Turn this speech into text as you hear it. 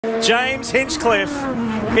James Hinchcliffe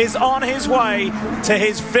is on his way to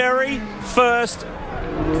his very first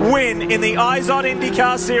win in the IZOD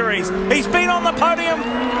IndyCar Series. He's been on the podium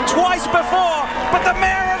twice before, but the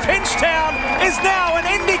mayor of Hinchtown is now an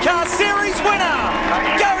IndyCar Series winner.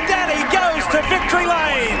 Go Daddy goes to victory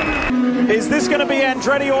lane. Is this going to be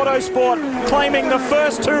Andretti Autosport claiming the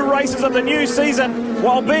first two races of the new season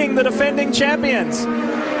while being the defending champions?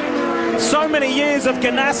 So many years of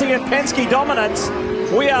Ganassi and Penske dominance.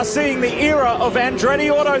 We are seeing the era of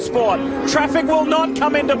Andretti Autosport. Traffic will not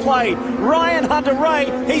come into play. Ryan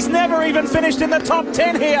Hunter-Reay, he's never even finished in the top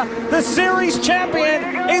 10 here. The series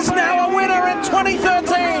champion is now a winner in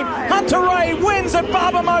 2013. Hunter-Reay wins at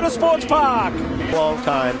Barber Motorsports Park. Long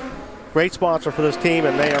time. Great sponsor for this team,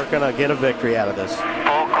 and they are going to get a victory out of this.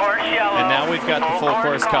 Full course yellow. And now we've got the full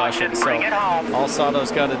course caution, so all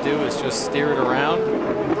Sato's got to do is just steer it around.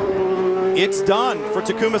 It's done for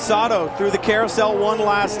Takuma Sato through the carousel one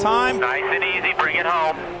last time. Nice and easy, bring it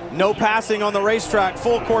home. No passing on the racetrack,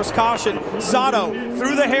 full course caution. Sato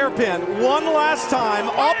through the hairpin one last time,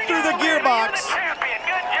 up through the gearbox.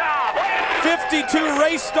 Good job. 52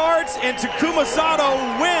 race starts, and Takuma Sato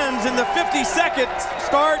wins in the 52nd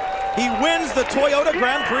start. He wins the Toyota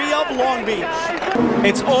Grand Prix of Long Beach.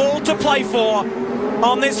 It's all to play for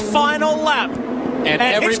on this final lap. And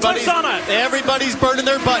everybody's burning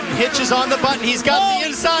their button. Hitch is on the button. He's got the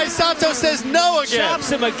inside. Sato says no again.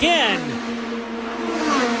 Chops him again.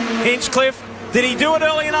 Hinchcliffe, did he do it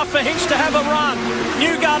early enough for Hinch to have a run?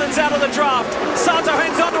 Newgarden's out of the draft. Sato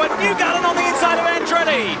hangs onto it. Newgarden on the inside of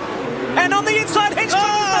Andretti. And on the inside, Hinchcliffe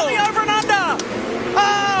is on the over and under.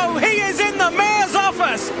 Oh, he is in the mayor's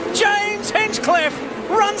office. James Hinchcliffe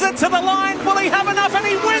runs it to the line. Will he have enough? And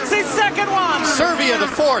he wins his second one. Servia the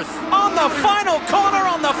fourth. On the final corner,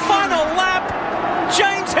 on the final lap,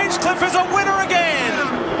 James Hinchcliffe is a winner again.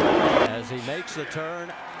 As he makes the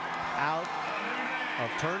turn out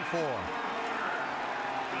of turn 4.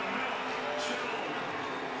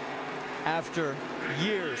 After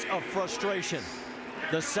years of frustration,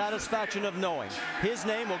 the satisfaction of knowing his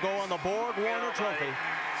name will go on the Borg Warner Trophy,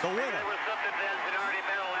 the winner.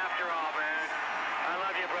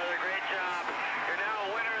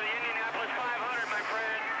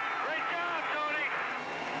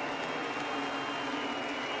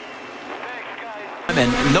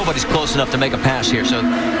 And nobody's close enough to make a pass here, so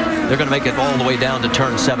they're going to make it all the way down to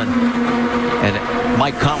turn 7. And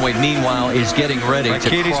Mike Conway, meanwhile, is getting ready to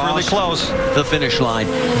cross really close. the finish line.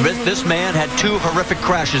 This man had 2 horrific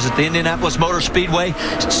crashes at the Indianapolis Motor Speedway.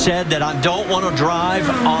 Said that I don't want to drive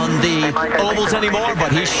on the ovals anymore,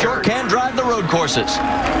 but he sure can drive the road courses.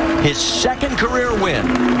 His second career win,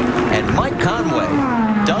 and Mike Conway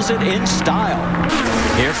does it in style.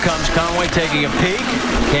 Here comes Conway taking a peek.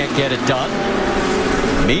 Can't get it done.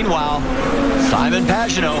 Meanwhile, Simon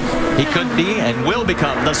Pagenaud, he could be and will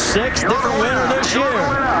become the 6th different winner this year.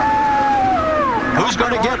 Who's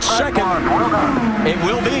going to get second? It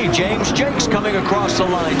will be James Jakes coming across the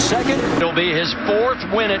line second. It'll be his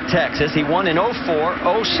 4th win at Texas. He won in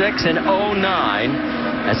 04, 06, and 09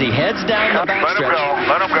 as he heads down the backstretch.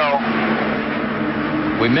 Let him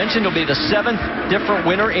go. We mentioned he'll be the 7th different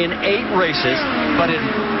winner in 8 races, but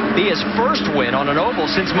it'll be his first win on an oval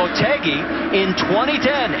since Motegi in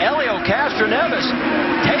 2010. Elio Castroneves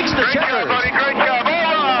takes the checkers. Great job, buddy. Great job.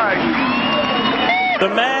 All right. The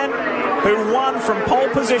man who won from pole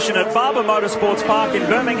position at Barber Motorsports Park in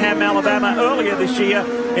Birmingham, Alabama earlier this year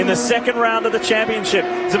in the 2nd round of the championship.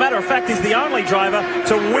 As a matter of fact, he's the only driver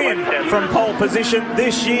to win from pole position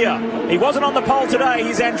this year. He wasn't on the pole today.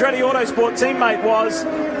 His Andretti Autosport teammate was.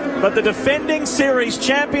 But the defending series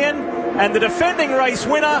champion and the defending race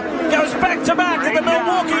winner goes back-to-back at the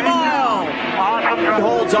Milwaukee Mile. He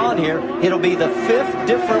holds on here. It'll be the 5th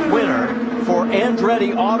different winner for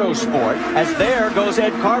Andretti Autosport, as there goes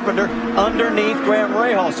Ed Carpenter underneath Graham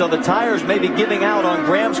Rahal. So the tires may be giving out on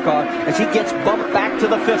Graham's car as he gets bumped back to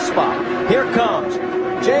the 5th spot. Here comes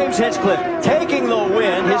James Hinchcliffe taking the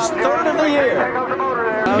win, his 3rd of the year.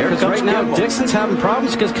 Because right now Dixon's having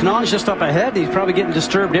problems because Kanon's just up ahead. He's probably getting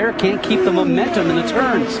disturbed air. Can't keep the momentum in the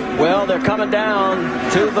turns. Well, they're coming down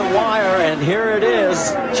to the wire, and here it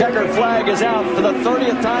is. Checkered flag is out for the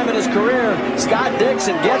 30th time in his career. Scott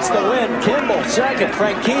Dixon gets the win. Kimball second.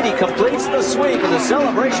 Franchitti completes the sweep, and the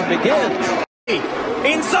celebration begins.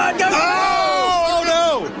 Inside goes. Oh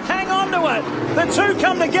no! Hang on to it. The two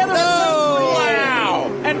come together. Wow!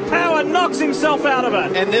 And Power knocks himself out of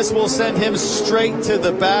it. And this will send him straight to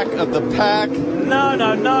the back of the pack.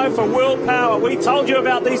 No, for Will Power. We told you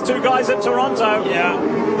about these two guys at Toronto. Yeah.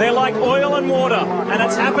 They're like oil and water, and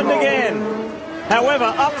it's happened again. However,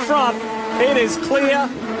 up front, it is clear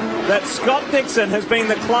that Scott Dixon has been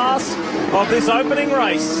the class of this opening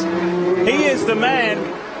race. He is the man,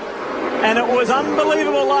 and it was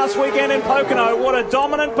unbelievable last weekend in Pocono. What a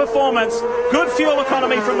dominant performance. Good fuel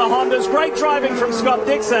economy from the Hondas, great driving from Scott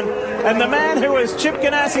Dixon, and the man who is Chip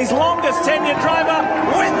Ganassi's longest tenured driver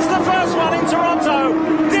wins the first one in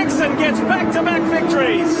Toronto. Dixon gets back-to-back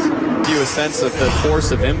victories. Give you a sense of the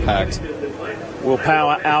force of impact. Will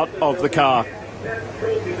Power out of the car.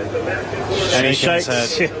 And he shakes,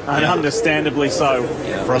 and understandably so.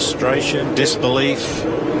 Frustration, disbelief,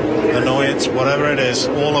 annoyance, whatever it is,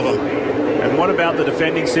 all of them. And what about the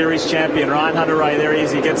defending series champion, Ryan Hunter-Reay? There he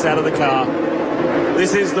is, he gets out of the car.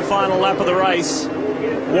 This is the final lap of the race.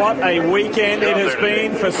 What a weekend it has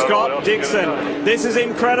been for Scott Dixon. This is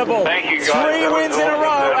incredible. 3 wins in a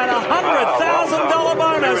row and a $100,000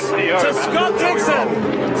 bonus to Scott Dixon.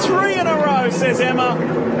 3 in a row, says Emma.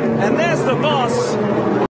 And there's the boss.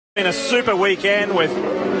 Been a super weekend with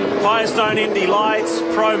Firestone Indy Lights,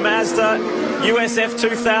 Pro Mazda, USF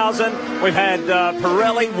 2000. We've had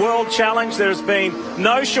Pirelli World Challenge. There's been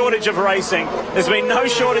no shortage of racing. There's been no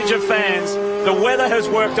shortage of fans. The weather has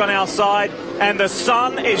worked on our side, and the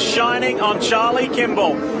sun is shining on Charlie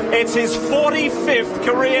Kimball. It's his 45th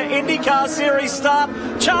career IndyCar Series start.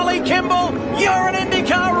 Charlie Kimball, you're an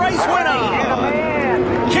IndyCar race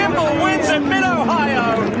winner. Kimball wins at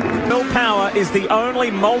Mid-Ohio. Will Power is the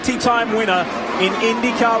only multi-time winner in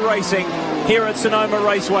IndyCar racing here at Sonoma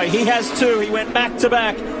Raceway. He has 2. He went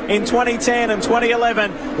back-to-back in 2010 and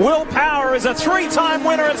 2011. Will Power is a 3-time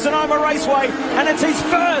winner at Sonoma Raceway, and it's his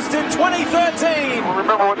first in 2013.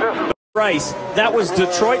 Remember what this is? Race. That was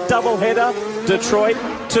Detroit doubleheader, Detroit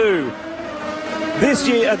 2.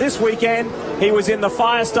 This weekend, he was in the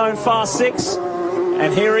Firestone Fast 6,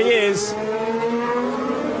 and here he is.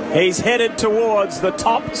 He's headed towards the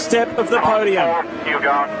top step of the podium.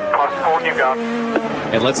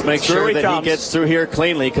 And let's make sure that he gets through here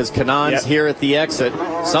cleanly, because Kanan's here at the exit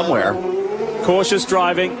somewhere. Cautious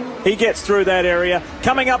driving. He gets through that area.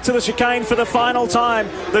 Coming up to the chicane for the final time,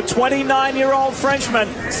 the 29-year-old Frenchman,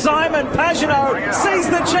 Simon Pagenaud, sees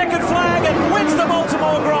the checkered flag and wins the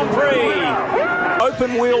Baltimore Grand Prix.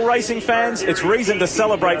 Open wheel racing fans, it's reason to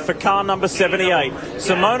celebrate for car number 78.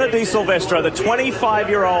 Simona Di Silvestro, the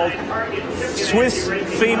 25-year-old Swiss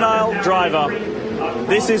female driver.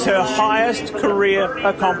 This is her highest career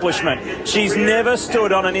accomplishment. She's never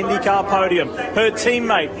stood on an IndyCar podium. Her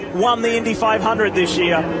teammate won the Indy 500 this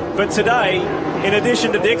year. But today, in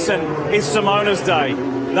addition to Dixon, is Simona's day.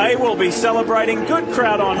 They will be celebrating. Good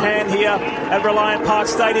crowd on hand here at Reliant Park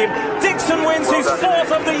Stadium. Dixon wins his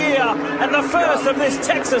 4th of the year and the first of this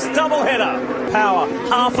Texas doubleheader. Power,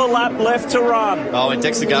 half a lap left to run. Oh, and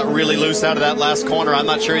Dixon got really loose out of that last corner. I'm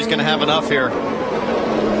not sure he's going to have enough here.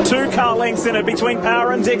 2 car lengths in it between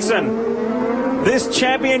Power and Dixon. This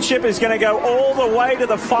championship is going to go all the way to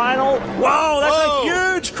the final. Whoa, that's a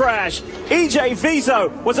huge crash. EJ Viso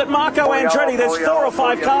was at Marco Andretti. There's 4 or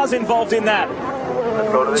 5 cars involved in that.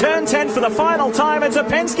 Turn 10 for the final time. It's a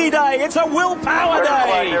Penske day. It's a Will Power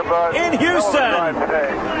day in Houston.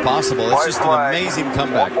 Possible. It's just an amazing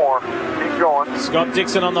comeback. Keep going. Scott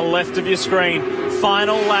Dixon on the left of your screen.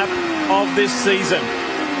 Final lap of this season.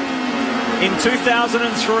 In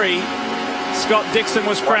 2003, Scott Dixon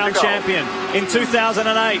was crowned champion. In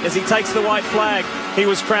 2008, as he takes the white flag, he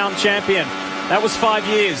was crowned champion. That was 5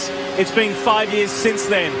 years. It's been 5 years since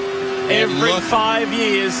then. Every 5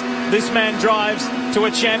 years, this man drives to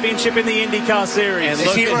a championship in the IndyCar Series. And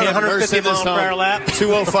look at him 150 mile per hour lap.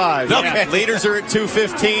 205. Okay. Leaders are at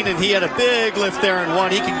 215, and he had a big lift there and won.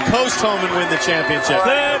 He can coast home and win the championship.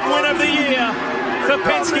 3rd win of the year for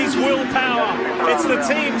Penske's Will Power. It's the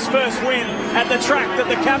team's first win at the track that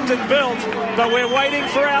the captain built, but we're waiting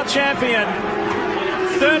for our champion.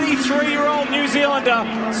 33-year-old New Zealander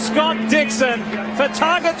Scott Dixon for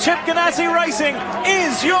Target Chip Ganassi Racing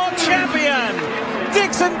is your champion.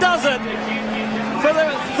 Dixon does it for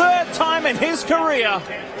the 3rd time in his career.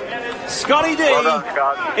 Scotty D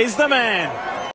is the man.